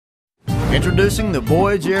Introducing the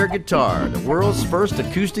Voyage guitar, the world's first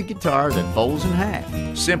acoustic guitar that folds in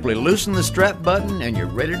half. Simply loosen the strap button and you're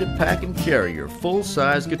ready to pack and carry your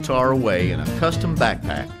full-size guitar away in a custom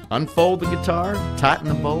backpack. Unfold the guitar, tighten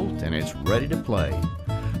the bolt, and it's ready to play.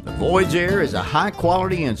 The Voyage is a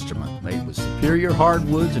high-quality instrument made with superior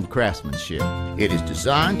hardwoods and craftsmanship. It is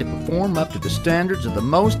designed to perform up to the standards of the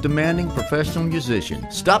most demanding professional musician.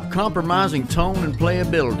 Stop compromising tone and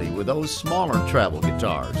playability with those smaller travel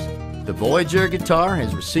guitars. The Voyage guitar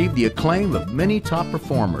has received the acclaim of many top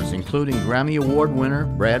performers, including Grammy Award winner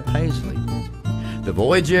Brad Paisley. The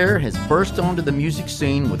Voyage has burst onto the music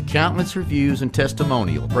scene with countless reviews and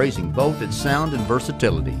testimonials, praising both its sound and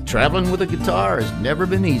versatility. Traveling with a guitar has never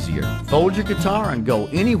been easier. Fold your guitar and go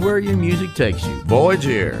anywhere your music takes you.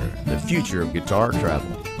 Voyage, the future of guitar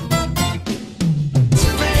travel.